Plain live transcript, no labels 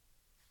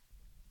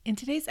In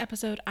today's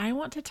episode, I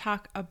want to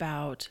talk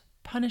about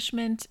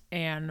punishment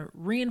and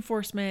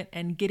reinforcement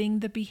and getting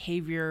the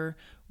behavior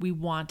we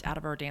want out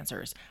of our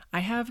dancers.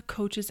 I have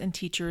coaches and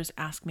teachers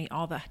ask me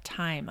all the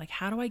time, like,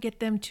 how do I get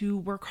them to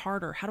work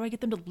harder? How do I get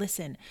them to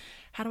listen?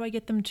 How do I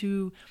get them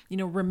to,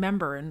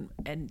 remember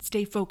and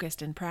stay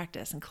focused in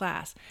practice and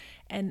class?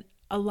 And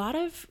a lot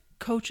of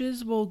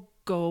coaches will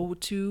go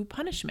to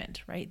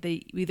punishment, right?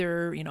 They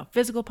either,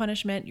 physical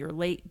punishment, you're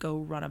late, go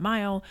run a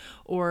mile,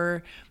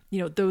 or,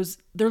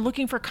 they're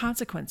looking for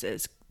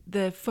consequences.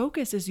 The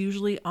focus is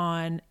usually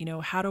on,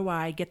 how do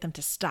I get them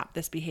to stop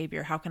this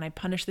behavior? How can I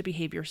punish the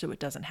behavior so it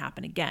doesn't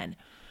happen again?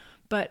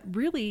 But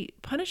really,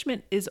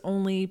 punishment is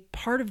only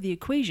part of the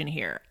equation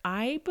here.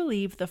 I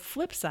believe the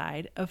flip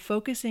side of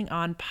focusing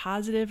on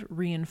positive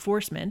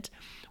reinforcement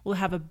will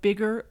have a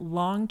bigger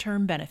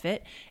long-term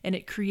benefit, and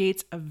it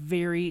creates a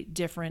very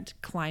different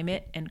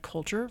climate and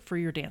culture for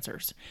your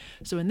dancers.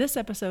 So in this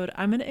episode,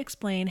 I'm going to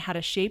explain how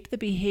to shape the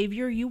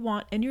behavior you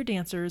want in your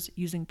dancers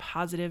using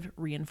positive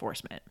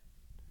reinforcement.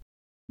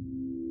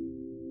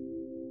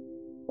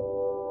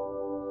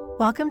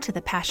 Welcome to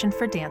the Passion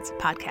for Dance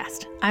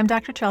podcast. I'm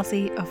Dr.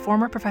 Chelsea, a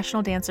former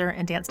professional dancer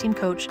and dance team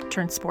coach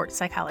turned sports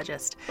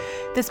psychologist.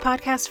 This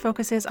podcast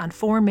focuses on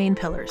four main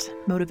pillars: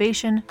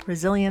 motivation,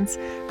 resilience,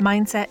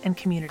 mindset, and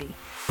community.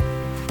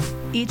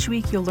 Each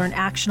week, you'll learn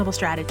actionable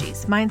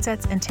strategies,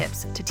 mindsets, and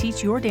tips to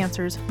teach your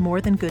dancers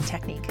more than good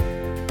technique.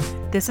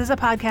 This is a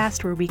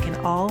podcast where we can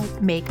all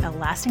make a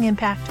lasting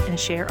impact and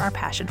share our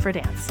passion for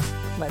dance.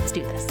 Let's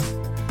do this.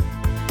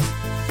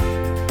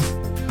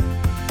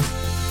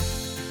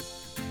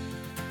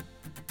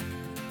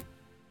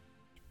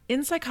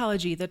 In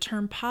psychology, the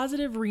term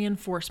positive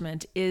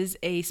reinforcement is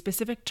a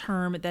specific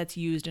term that's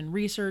used in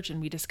research,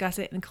 and we discuss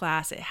it in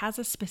class. It has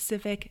a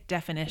specific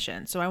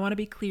definition. So I want to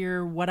be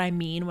clear what I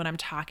mean when I'm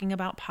talking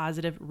about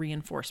positive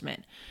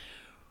reinforcement.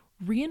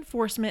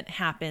 Reinforcement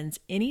happens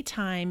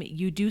anytime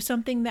you do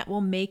something that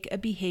will make a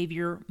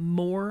behavior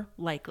more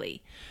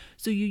likely.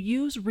 So you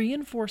use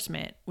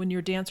reinforcement when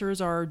your dancers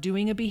are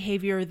doing a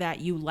behavior that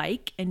you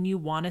like and you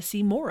want to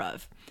see more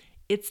of.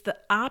 It's the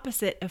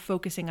opposite of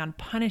focusing on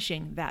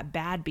punishing that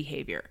bad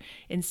behavior.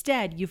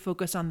 Instead, you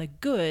focus on the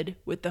good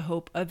with the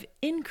hope of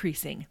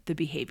increasing the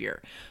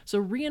behavior. So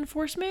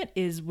reinforcement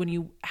is when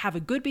you have a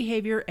good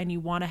behavior and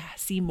you want to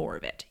see more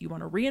of it. You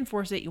want to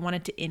reinforce it, you want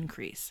it to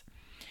increase.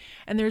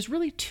 And there's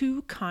really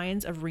two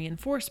kinds of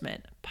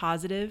reinforcement,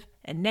 positive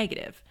and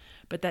negative.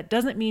 But that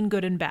doesn't mean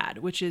good and bad,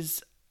 which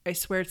is, I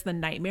swear, it's the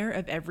nightmare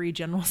of every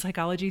general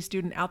psychology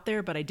student out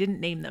there, but I didn't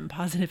name them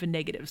positive and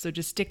negative. So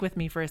just stick with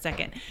me for a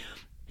second.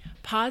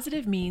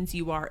 Positive means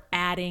you are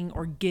adding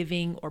or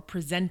giving or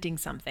presenting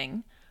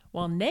something,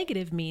 while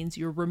negative means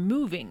you're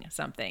removing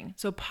something.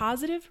 So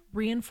positive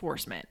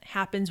reinforcement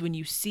happens when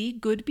you see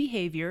good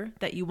behavior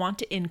that you want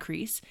to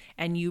increase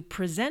and you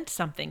present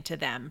something to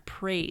them: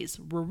 praise,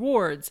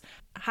 rewards,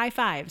 high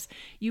fives.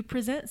 You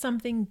present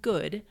something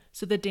good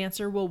so the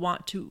dancer will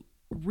want to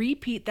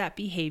repeat that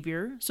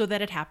behavior so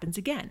that it happens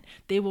again.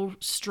 They will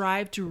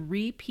strive to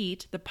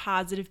repeat the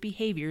positive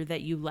behavior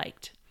that you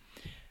liked.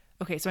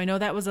 Okay, so I know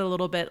that was a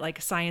little bit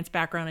like science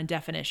background and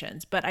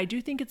definitions, but I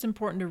do think it's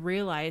important to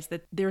realize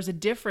that there's a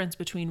difference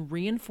between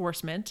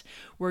reinforcement,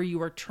 where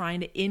you are trying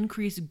to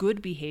increase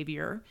good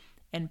behavior,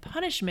 and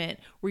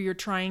punishment, where you're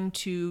trying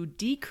to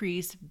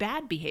decrease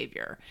bad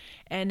behavior.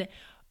 And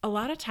a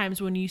lot of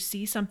times when you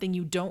see something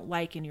you don't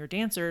like in your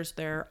dancers,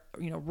 they're,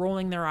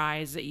 rolling their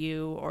eyes at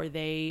you, or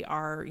they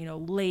are,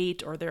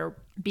 late, or they're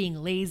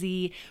being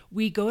lazy,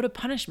 we go to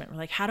punishment. We're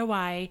like, how do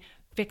I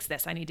fix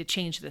this? I need to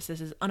change this. This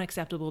is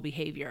unacceptable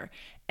behavior.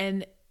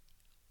 And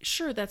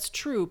sure, that's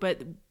true,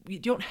 but you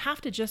don't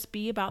have to just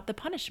be about the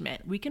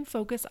punishment. We can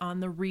focus on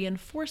the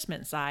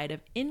reinforcement side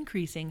of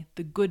increasing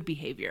the good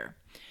behavior.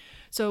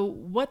 So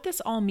what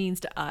this all means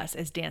to us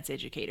as dance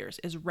educators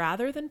is,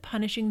 rather than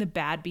punishing the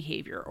bad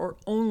behavior or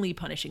only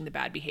punishing the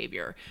bad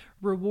behavior,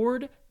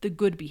 reward the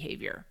good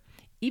behavior,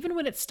 even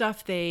when it's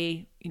stuff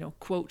they,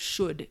 quote,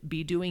 should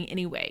be doing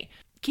anyway.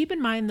 Keep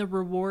in mind the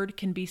reward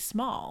can be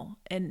small.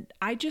 And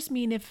I just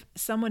mean if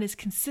someone is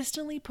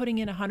consistently putting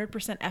in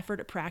 100%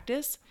 effort at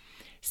practice,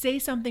 say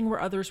something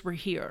where others were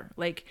here,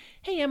 like,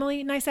 "Hey,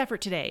 Emily, nice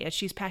effort today," as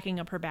she's packing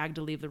up her bag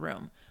to leave the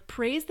room.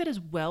 Praise that is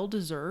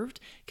well-deserved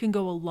can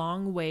go a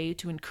long way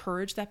to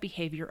encourage that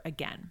behavior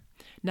again.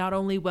 Not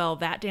only will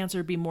that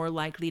dancer be more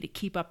likely to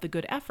keep up the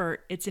good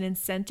effort, it's an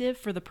incentive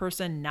for the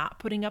person not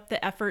putting up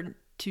the effort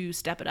to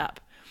step it up.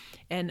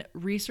 And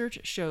research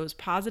shows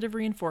positive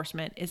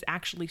reinforcement is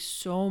actually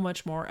so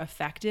much more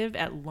effective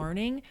at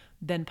learning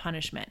than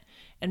punishment.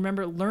 And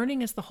remember,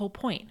 learning is the whole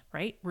point,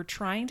 right? We're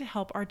trying to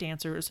help our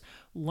dancers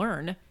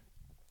learn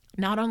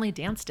not only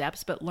dance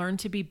steps, but learn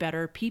to be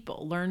better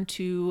people, learn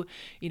to,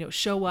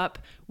 show up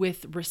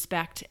with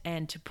respect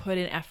and to put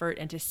in effort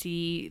and to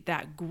see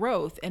that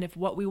growth. And if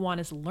what we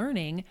want is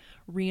learning,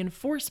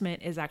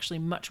 reinforcement is actually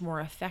much more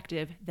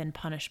effective than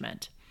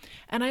punishment.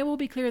 And I will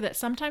be clear that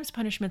sometimes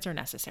punishments are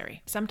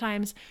necessary.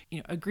 Sometimes,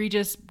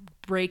 egregious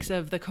breaks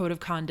of the code of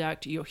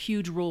conduct,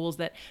 huge rules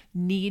that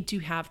need to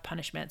have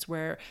punishments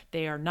where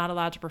they are not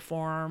allowed to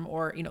perform,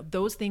 or,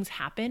 those things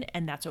happen,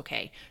 and that's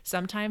okay.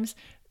 Sometimes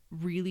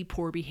really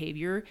poor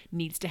behavior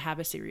needs to have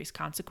a serious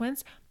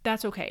consequence.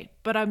 That's okay.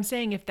 But I'm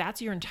saying if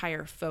that's your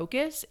entire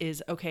focus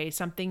is, okay,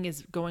 something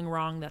is going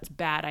wrong, that's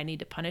bad, I need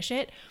to punish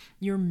it,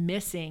 you're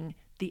missing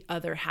the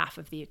other half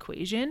of the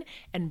equation,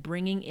 and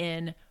bringing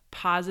in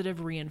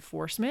positive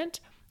reinforcement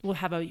will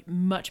have a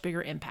much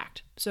bigger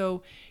impact.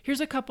 So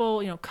here's a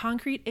couple,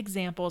 concrete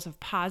examples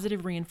of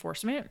positive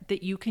reinforcement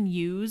that you can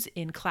use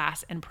in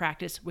class and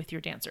practice with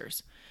your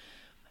dancers.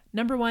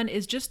 Number one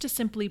is just to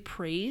simply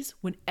praise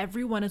when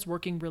everyone is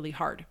working really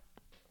hard.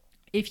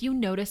 If you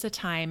notice a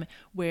time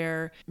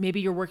where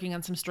maybe you're working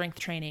on some strength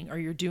training, or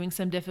you're doing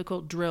some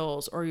difficult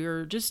drills, or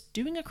you're just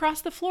doing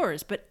across the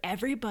floors, but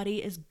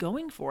everybody is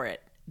going for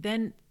it,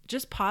 then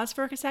just pause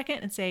for a second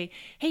and say,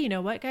 hey, you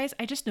know what, guys?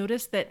 I just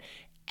noticed that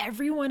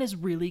everyone is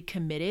really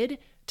committed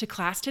to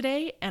class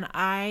today, and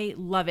I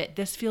love it.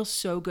 This feels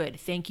so good.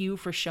 Thank you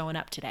for showing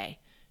up today.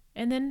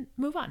 And then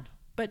move on.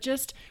 But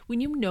just when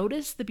you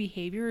notice the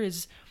behavior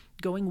is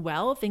going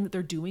well, think that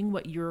they're doing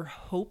what you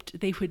hoped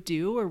they would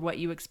do or what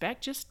you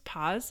expect, just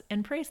pause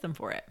and praise them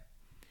for it.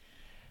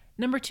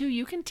 Number two,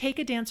 you can take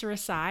a dancer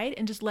aside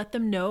and just let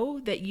them know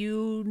that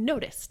you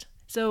noticed.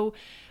 So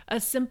a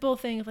simple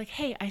thing like,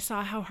 hey, I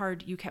saw how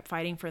hard you kept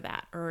fighting for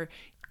that, or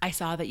I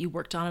saw that you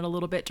worked on it a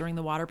little bit during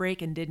the water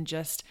break and didn't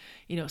just,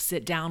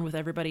 sit down with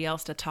everybody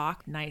else to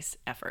talk. Nice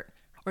effort.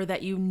 Or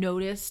that you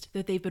noticed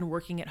that they've been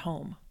working at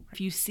home.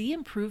 If you see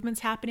improvements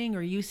happening,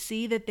 or you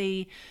see that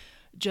they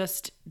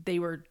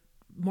were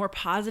more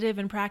positive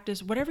in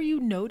practice, whatever you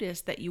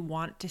notice that you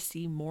want to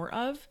see more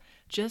of,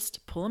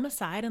 just pull them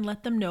aside and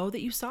let them know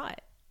that you saw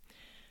it.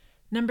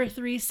 Number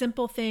three,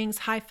 simple things,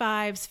 high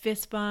fives,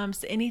 fist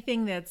bumps,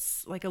 anything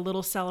that's like a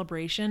little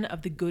celebration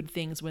of the good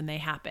things when they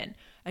happen.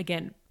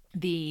 Again,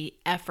 the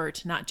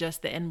effort, not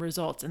just the end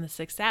results and the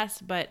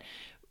success, but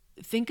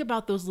think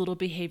about those little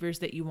behaviors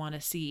that you want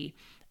to see.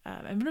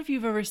 I don't know if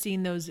you've ever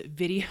seen those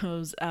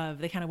videos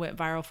they kind of went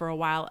viral for a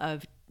while,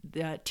 of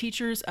the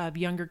teachers of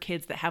younger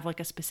kids that have like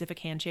a specific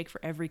handshake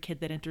for every kid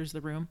that enters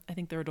the room. I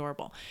think they're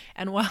adorable.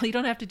 And while you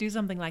don't have to do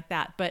something like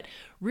that, but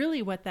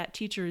really what that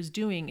teacher is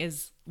doing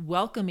is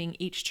welcoming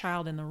each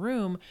child in the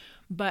room.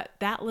 But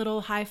that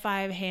little high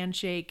five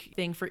handshake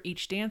thing for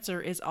each dancer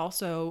is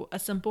also a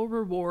simple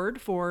reward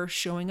for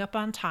showing up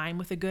on time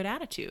with a good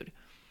attitude.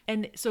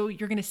 And so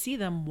you're going to see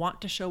them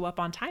want to show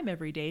up on time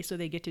every day, so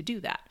they get to do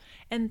that.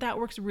 And that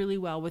works really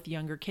well with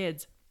younger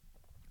kids.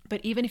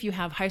 But even if you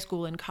have high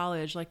school and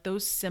college, like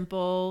those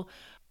simple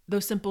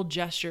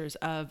gestures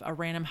of a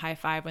random high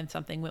five when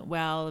something went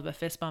well, of a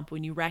fist bump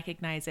when you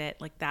recognize it,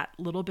 like that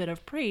little bit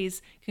of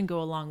praise can go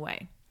a long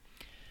way.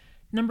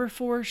 Number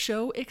four,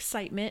 show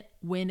excitement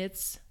when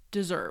it's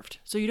deserved.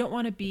 So you don't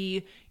want to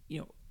be,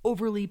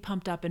 overly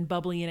pumped up and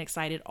bubbly and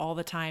excited all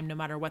the time, no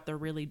matter what they're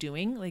really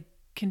doing. Like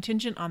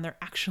contingent on they're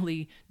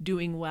actually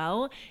doing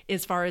well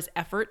as far as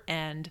effort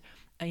and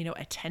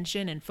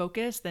attention and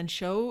focus, then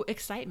show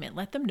excitement.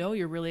 Let them know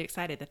you're really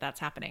excited that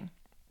that's happening.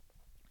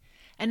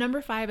 And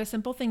number five, a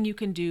simple thing you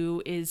can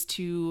do is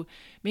to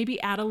maybe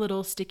add a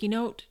little sticky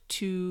note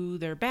to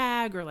their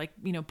bag, or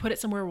put it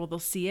somewhere where they'll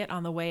see it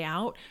on the way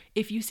out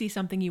if you see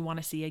something you want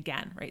to see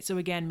again, right? So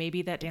again,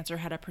 maybe that dancer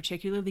had a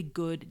particularly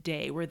good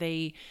day where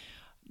they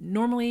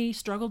normally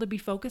struggle to be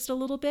focused a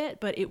little bit,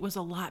 but it was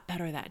a lot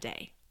better that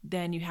day.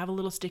 Then you have a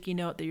little sticky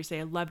note that you say,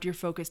 I loved your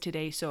focus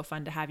today. So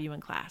fun to have you in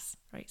class,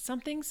 right?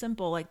 Something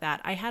simple like that.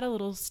 I had a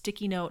little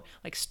sticky note,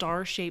 like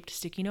star-shaped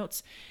sticky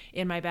notes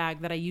in my bag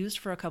that I used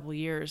for a couple of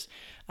years.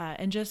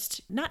 And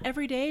just not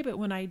every day, but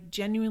when I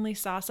genuinely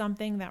saw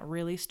something that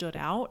really stood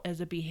out as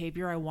a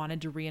behavior I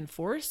wanted to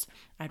reinforce,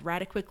 I'd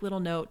write a quick little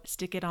note,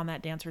 stick it on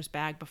that dancer's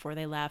bag before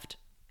they left.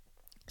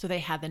 So they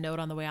had the note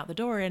on the way out the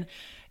door. And,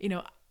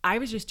 I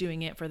was just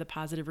doing it for the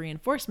positive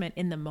reinforcement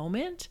in the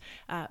moment.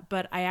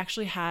 But I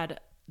actually had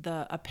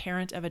a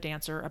parent of a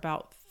dancer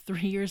about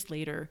 3 years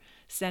later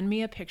send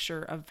me a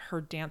picture of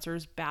her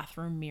dancer's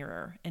bathroom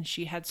mirror, and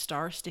she had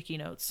star sticky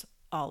notes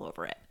all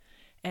over it.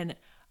 And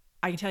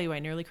I can tell you, I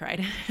nearly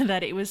cried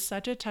that it was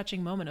such a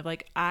touching moment of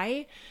like,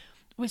 I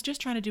was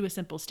just trying to do a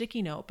simple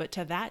sticky note, but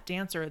to that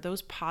dancer,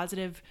 those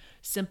positive,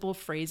 simple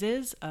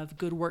phrases of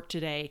good work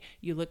today,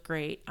 you look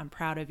great, I'm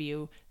proud of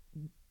you,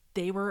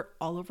 they were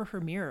all over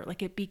her mirror.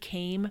 Like it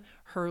became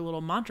her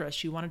little mantra.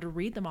 She wanted to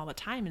read them all the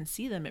time and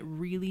see them. It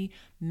really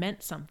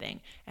meant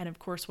something. And of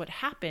course, what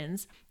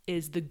happens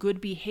is the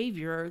good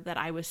behavior that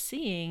I was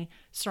seeing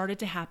started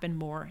to happen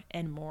more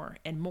and more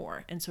and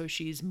more. And so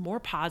she's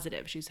more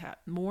positive. She's had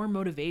more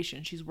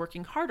motivation. She's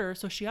working harder.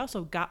 So she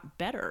also got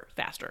better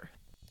faster.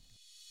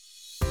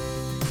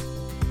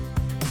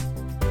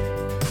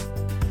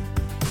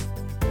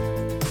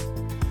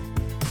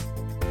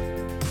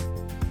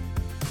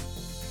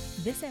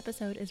 This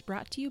episode is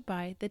brought to you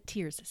by the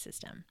Tiers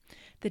system.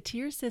 The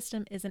Tiers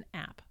system is an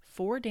app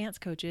for dance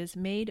coaches,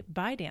 made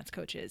by dance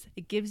coaches.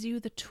 It gives you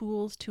the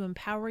tools to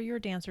empower your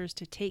dancers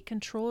to take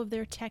control of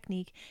their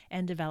technique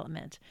and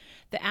development.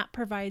 The app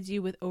provides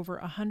you with over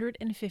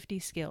 150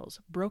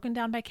 skills, broken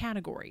down by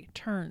category,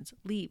 turns,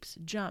 leaps,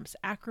 jumps,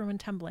 acro and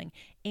tumbling,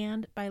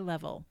 and by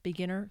level,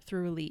 beginner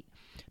through elite.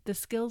 The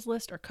skills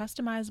list are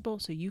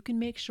customizable so you can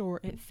make sure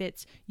it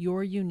fits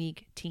your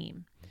unique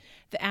team.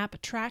 The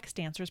app tracks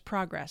dancers'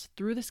 progress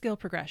through the skill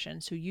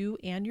progression so you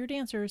and your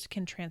dancers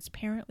can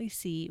transparently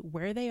see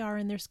where they are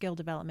in their skill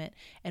development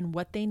and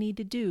what they need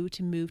to do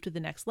to move to the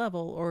next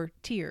level or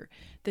tier.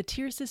 The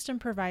tier system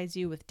provides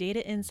you with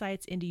data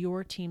insights into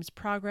your team's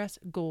progress,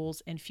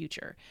 goals, and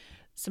future.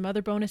 Some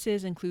other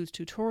bonuses includes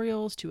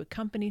tutorials to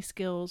accompany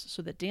skills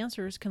so that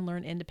dancers can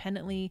learn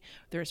independently.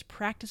 There's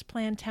practice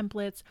plan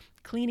templates,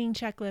 cleaning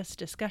checklists,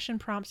 discussion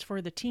prompts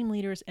for the team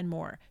leaders, and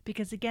more.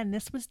 Because again,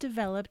 this was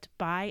developed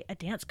by a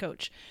dance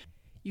coach.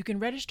 You can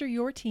register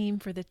your team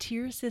for the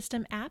Tier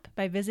System app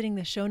by visiting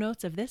the show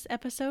notes of this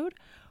episode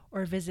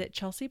or visit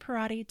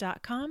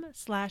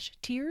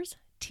chelseaparati.com/tiers,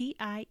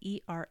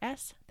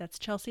 TIERS. That's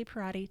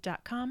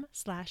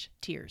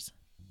chelseaparati.com/tiers.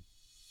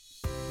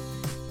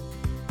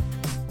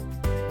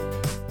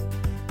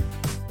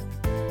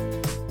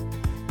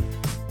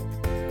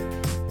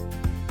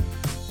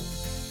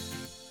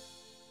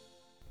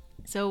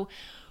 So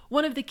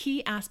one of the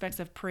key aspects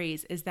of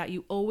praise is that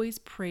you always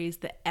praise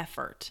the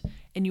effort,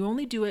 and you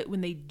only do it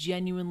when they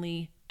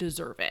genuinely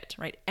deserve it,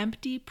 right?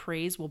 Empty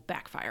praise will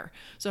backfire.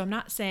 So I'm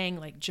not saying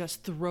like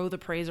just throw the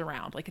praise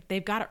around. Like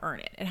they've got to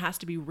earn it. It has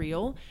to be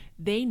real.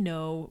 They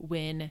know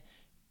when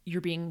you're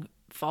being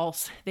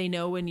false. They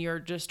know when you're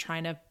just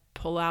trying to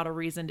pull out a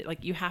reason to,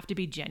 like, you have to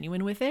be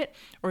genuine with it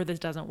or this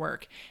doesn't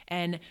work.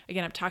 And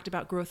again, I've talked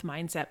about growth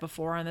mindset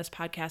before on this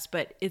podcast,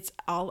 but it's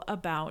all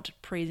about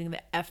praising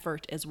the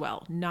effort as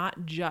well,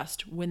 not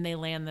just when they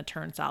land the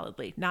turn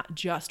solidly, not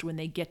just when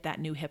they get that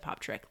new hip hop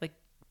trick. Like,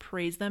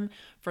 praise them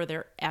for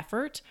their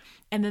effort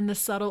and then the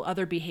subtle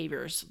other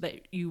behaviors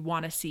that you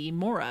want to see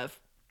more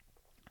of,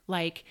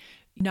 like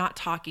not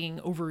talking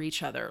over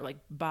each other, like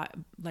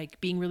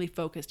being really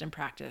focused in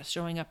practice,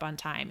 showing up on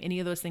time, any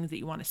of those things that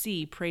you want to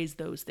see, praise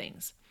those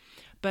things,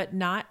 but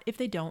not if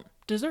they don't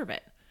deserve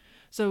it.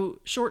 So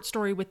short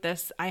story with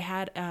this, I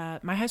had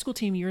my high school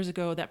team years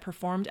ago that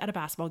performed at a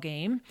basketball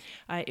game.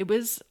 It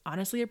was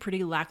honestly a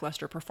pretty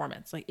lackluster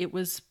performance. Like it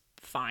was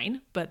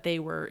fine, but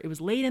it was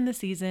late in the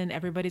season.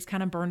 Everybody's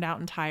kind of burned out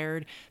and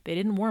tired. They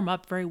didn't warm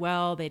up very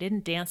well. They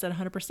didn't dance at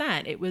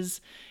 100%. It was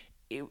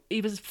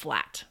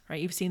flat,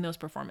 right? You've seen those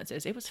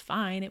performances. It was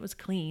fine. It was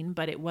clean,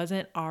 but it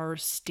wasn't our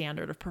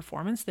standard of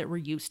performance that we're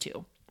used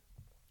to.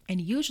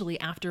 And usually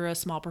after a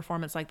small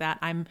performance like that,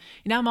 I'm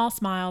all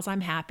smiles,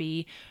 I'm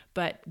happy.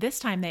 But this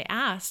time they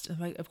asked,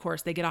 like, of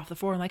course, they get off the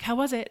floor and like, how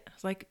was it? I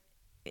was like,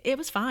 it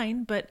was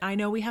fine, but I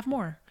know we have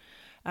more.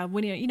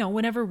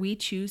 Whenever we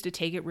choose to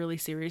take it really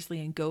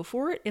seriously and go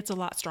for it, it's a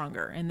lot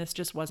stronger. And this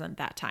just wasn't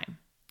that time.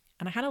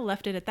 And I kind of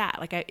left it at that.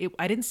 Like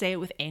I didn't say it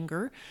with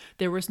anger.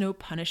 There was no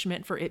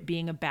punishment for it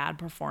being a bad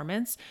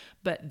performance,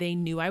 but they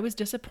knew I was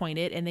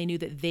disappointed and they knew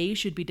that they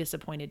should be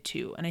disappointed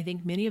too. And I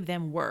think many of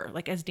them were.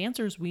 Like as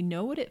dancers, we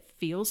know what it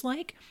feels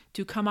like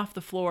to come off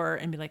the floor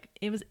and be like,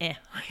 it was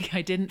Like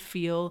I didn't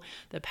feel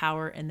the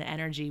power and the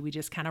energy. We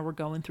just kind of were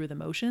going through the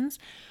motions.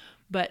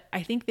 But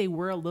I think they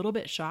were a little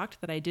bit shocked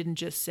that I didn't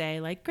just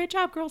say like, great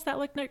job, girls. That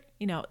looked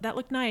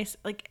nice.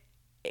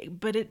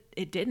 But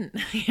it didn't.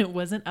 It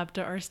wasn't up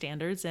to our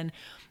standards, and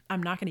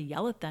I'm not going to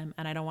yell at them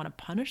and I don't want to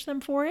punish them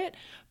for it.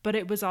 But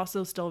it was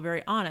also still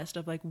very honest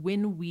of like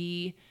when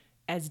we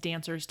as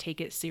dancers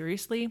take it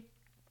seriously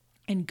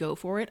and go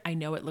for it, I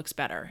know it looks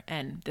better.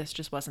 And this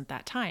just wasn't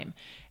that time.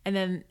 And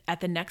then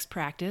at the next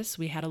practice,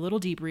 we had a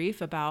little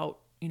debrief about,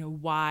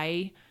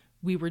 why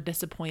we were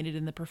disappointed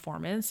in the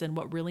performance and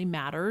what really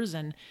matters.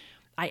 And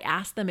I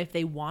asked them if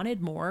they wanted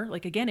more.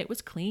 Like, again, it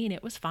was clean.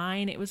 It was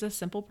fine. It was a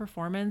simple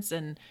performance.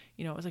 And,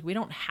 it was like, we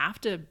don't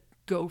have to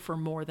go for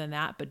more than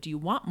that, but do you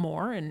want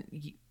more?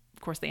 And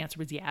of course the answer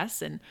was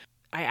yes. And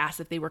I asked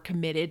if they were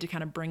committed to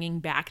kind of bringing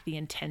back the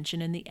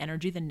intention and the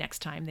energy the next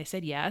time. They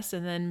said yes.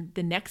 And then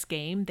the next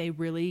game, they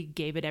really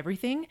gave it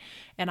everything.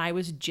 And I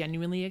was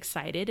genuinely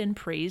excited and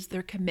praised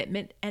their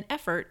commitment and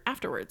effort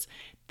afterwards.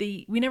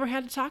 We never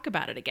had to talk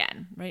about it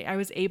again, right? I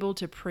was able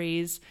to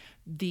praise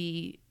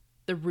the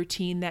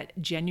routine that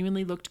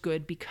genuinely looked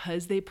good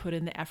because they put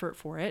in the effort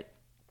for it,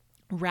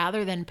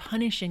 rather than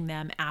punishing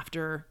them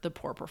after the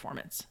poor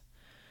performance.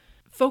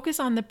 Focus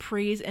on the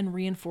praise and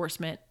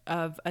reinforcement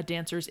of a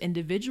dancer's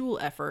individual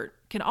effort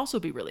can also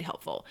be really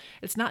helpful.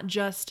 It's not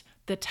just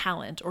the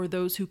talent or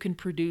those who can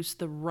produce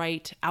the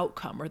right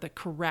outcome or the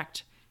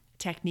correct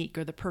technique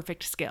or the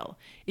perfect skill.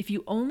 If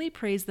you only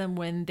praise them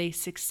when they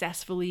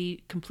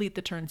successfully complete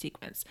the turn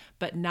sequence,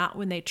 but not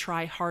when they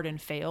try hard and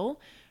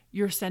fail,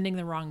 you're sending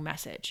the wrong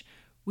message.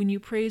 When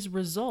you praise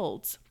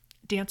results,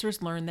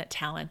 dancers learn that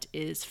talent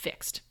is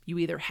fixed. You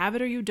either have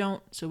it or you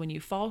don't. So when you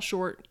fall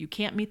short, you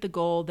can't meet the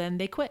goal, then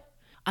they quit.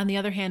 On the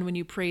other hand, when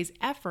you praise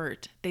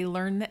effort, they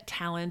learn that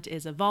talent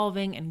is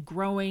evolving and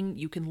growing.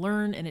 You can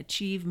learn and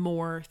achieve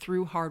more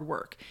through hard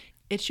work.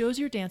 It shows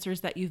your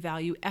dancers that you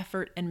value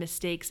effort and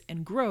mistakes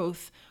and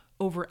growth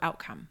over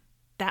outcome.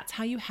 That's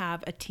how you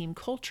have a team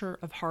culture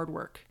of hard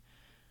work.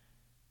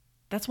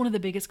 That's one of the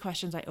biggest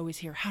questions I always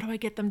hear. How do I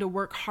get them to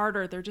work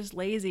harder? They're just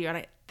lazy.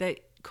 The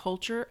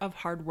culture of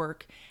hard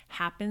work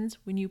happens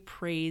when you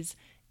praise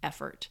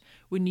effort,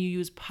 when you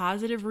use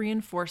positive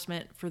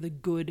reinforcement for the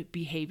good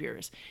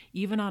behaviors,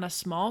 even on a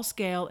small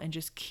scale, and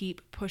just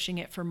keep pushing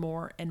it for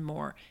more and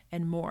more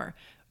and more.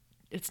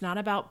 It's not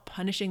about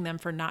punishing them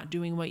for not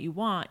doing what you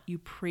want. You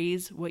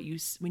praise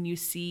when you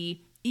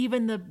see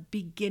even the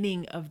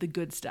beginning of the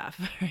good stuff,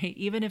 right?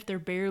 Even if they're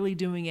barely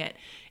doing it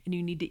and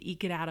you need to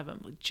eke it out of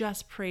them,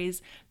 just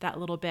praise that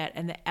little bit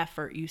and the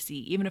effort you see.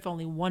 Even if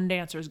only one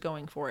dancer is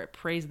going for it,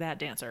 praise that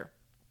dancer.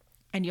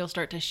 And you'll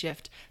start to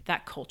shift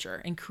that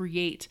culture and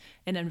create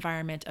an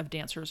environment of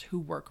dancers who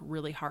work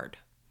really hard.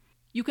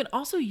 You can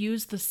also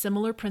use the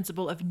similar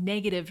principle of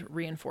negative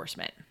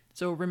reinforcement.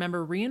 So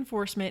remember,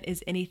 reinforcement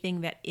is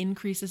anything that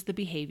increases the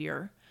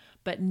behavior,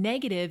 but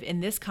negative in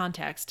this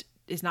context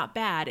is not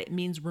bad. It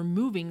means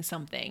removing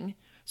something.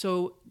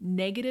 So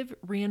negative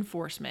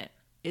reinforcement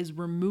is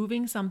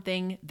removing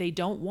something they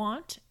don't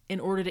want in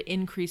order to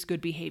increase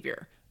good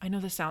behavior. I know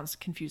this sounds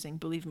confusing.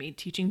 Believe me,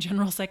 teaching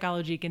general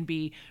psychology can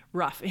be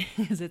rough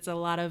because it's a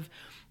lot of,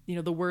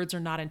 the words are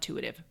not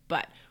intuitive.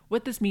 But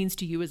what this means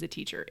to you as a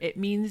teacher, it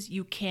means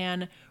you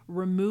can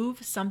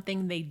remove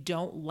something they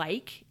don't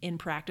like in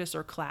practice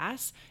or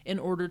class in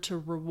order to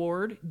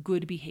reward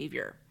good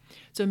behavior.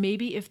 So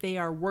maybe if they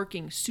are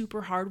working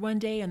super hard one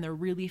day and they're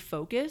really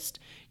focused,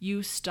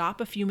 you stop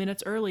a few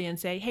minutes early and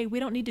say, hey, we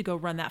don't need to go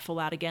run that full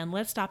out again.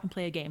 Let's stop and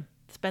play a game.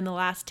 Spend the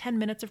last 10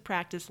 minutes of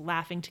practice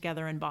laughing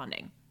together and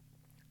bonding.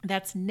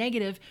 That's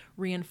negative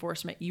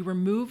reinforcement. You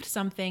removed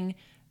something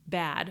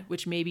bad,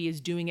 which maybe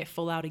is doing it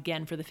full out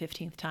again for the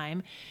 15th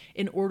time,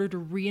 in order to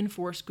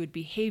reinforce good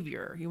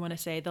behavior. You want to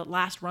say, the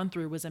last run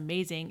through was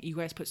amazing. You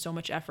guys put so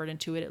much effort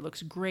into it. It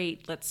looks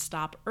great. Let's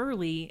stop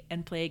early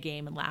and play a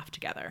game and laugh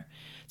together.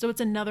 So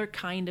it's another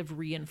kind of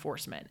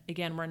reinforcement.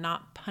 Again, we're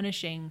not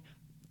punishing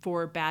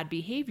for bad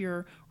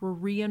behavior. We're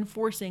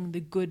reinforcing the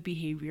good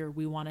behavior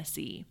we want to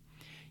see.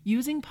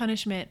 Using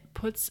punishment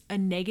puts a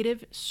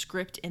negative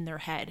script in their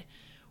head.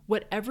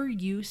 Whatever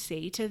you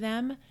say to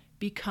them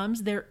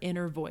becomes their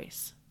inner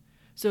voice.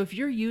 So if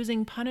you're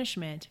using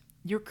punishment,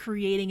 you're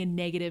creating a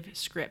negative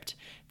script.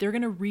 They're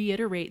going to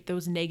reiterate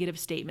those negative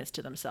statements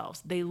to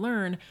themselves. They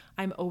learn,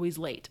 I'm always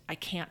late. I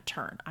can't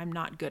turn. I'm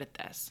not good at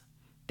this.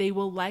 They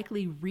will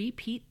likely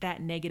repeat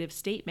that negative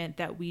statement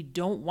that we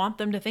don't want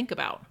them to think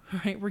about,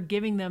 right? We're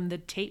giving them the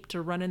tape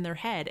to run in their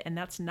head, and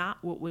that's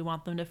not what we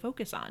want them to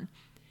focus on.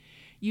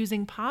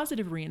 Using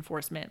positive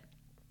reinforcement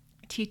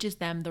teaches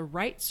them the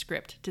right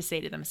script to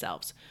say to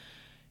themselves.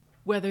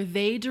 Whether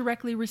they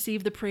directly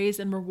receive the praise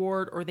and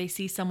reward or they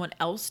see someone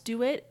else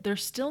do it, they're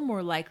still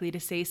more likely to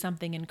say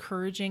something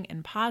encouraging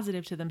and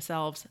positive to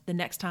themselves the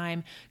next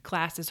time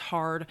class is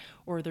hard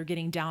or they're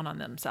getting down on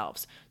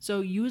themselves. So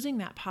using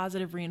that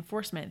positive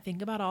reinforcement,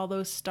 think about all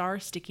those star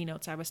sticky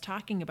notes I was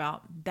talking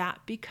about.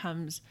 That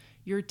becomes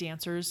your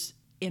dancer's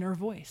inner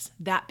voice.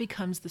 That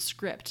becomes the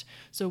script.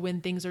 So when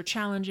things are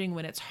challenging,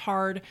 when it's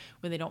hard,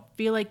 when they don't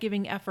feel like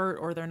giving effort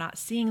or they're not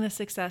seeing the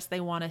success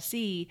they want to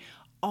see,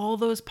 all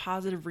those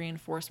positive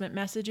reinforcement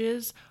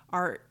messages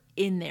are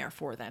in there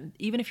for them.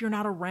 Even if you're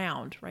not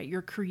around, right?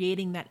 You're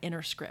creating that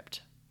inner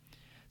script.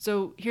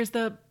 So here's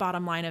the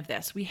bottom line of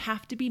this. We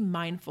have to be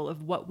mindful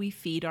of what we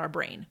feed our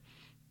brain.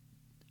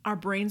 Our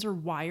brains are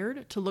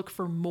wired to look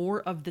for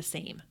more of the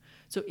same.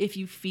 So if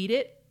you feed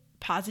it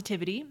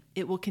positivity,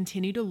 it will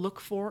continue to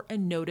look for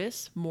and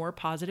notice more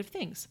positive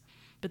things.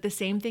 But the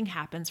same thing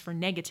happens for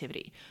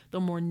negativity.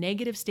 The more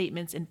negative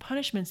statements and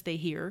punishments they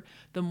hear,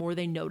 the more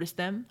they notice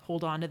them,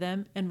 hold on to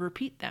them, and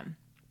repeat them.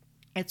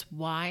 It's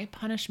why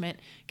punishment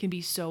can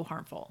be so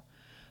harmful.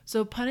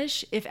 So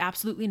punish if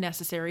absolutely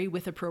necessary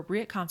with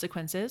appropriate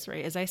consequences,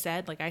 right? As I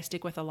said, I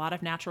stick with a lot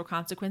of natural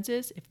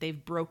consequences. If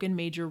they've broken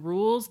major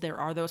rules, there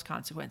are those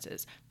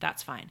consequences.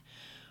 That's fine.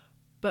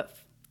 But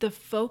the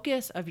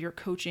focus of your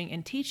coaching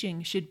and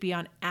teaching should be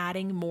on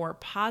adding more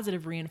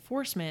positive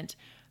reinforcement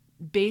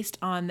based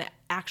on the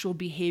actual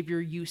behavior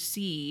you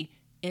see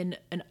in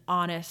an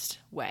honest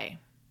way.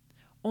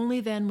 Only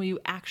then will you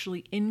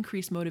actually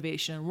increase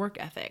motivation and work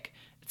ethic.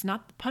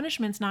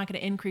 Punishment's not going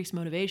to increase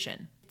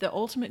motivation. The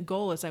ultimate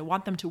goal is I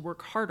want them to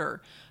work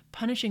harder.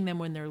 Punishing them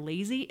when they're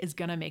lazy is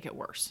going to make it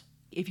worse.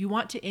 If you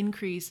want to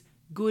increase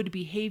good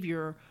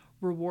behavior,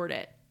 reward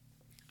it.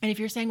 And if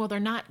you're saying, well, they're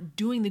not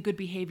doing the good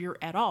behavior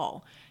at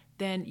all,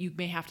 then you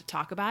may have to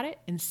talk about it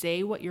and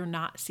say what you're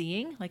not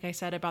seeing. Like I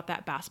said about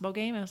that basketball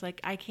game, I was like,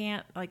 I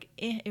can't,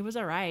 it was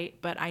all right,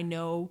 but I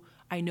know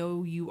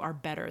you are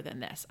better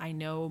than this. I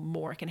know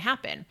more can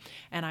happen.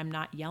 And I'm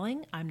not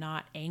yelling. I'm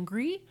not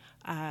angry.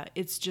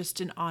 It's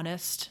just an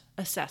honest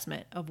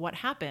assessment of what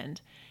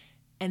happened.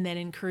 And then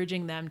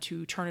encouraging them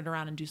to turn it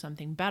around and do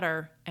something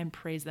better and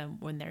praise them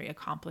when they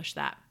accomplish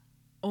that.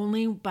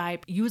 Only by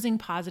using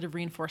positive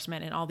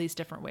reinforcement in all these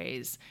different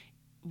ways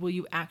will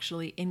you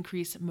actually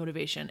increase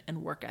motivation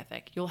and work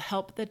ethic. You'll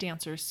help the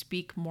dancers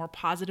speak more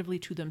positively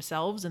to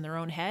themselves in their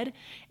own head,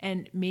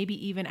 and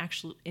maybe even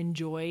actually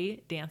enjoy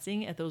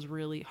dancing at those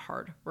really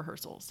hard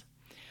rehearsals.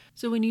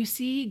 So when you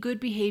see good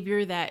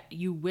behavior that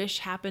you wish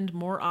happened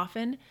more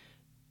often,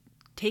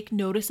 take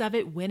notice of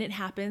it when it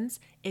happens,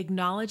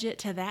 acknowledge it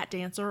to that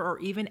dancer or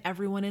even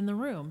everyone in the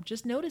room.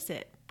 Just notice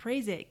it,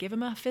 praise it, give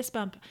them a fist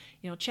bump,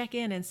 check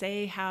in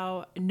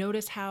and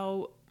notice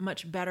how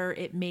much better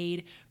it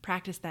made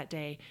practice that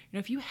day.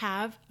 If you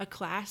have a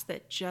class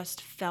that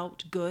just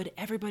felt good,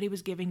 everybody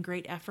was giving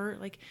great effort,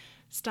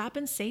 stop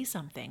and say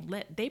something.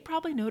 They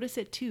probably notice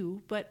it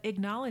too, but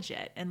acknowledge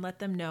it and let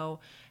them know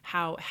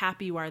how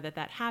happy you are that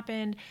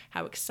happened,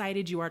 how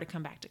excited you are to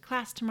come back to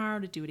class tomorrow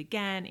to do it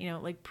again.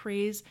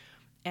 Praise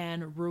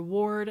and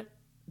reward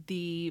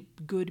the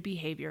good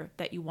behavior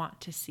that you want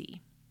to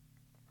see.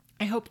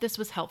 I hope this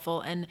was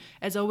helpful, and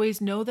as always,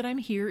 know that I'm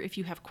here if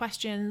you have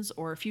questions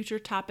or future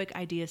topic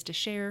ideas to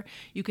share.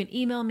 You can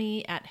email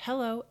me at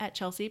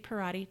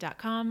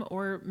hello@chelseaparati.com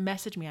or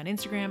message me on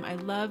Instagram. I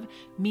love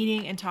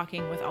meeting and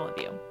talking with all of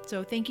you.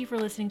 So thank you for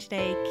listening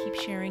today. Keep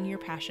sharing your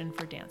passion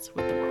for dance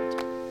with the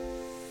world.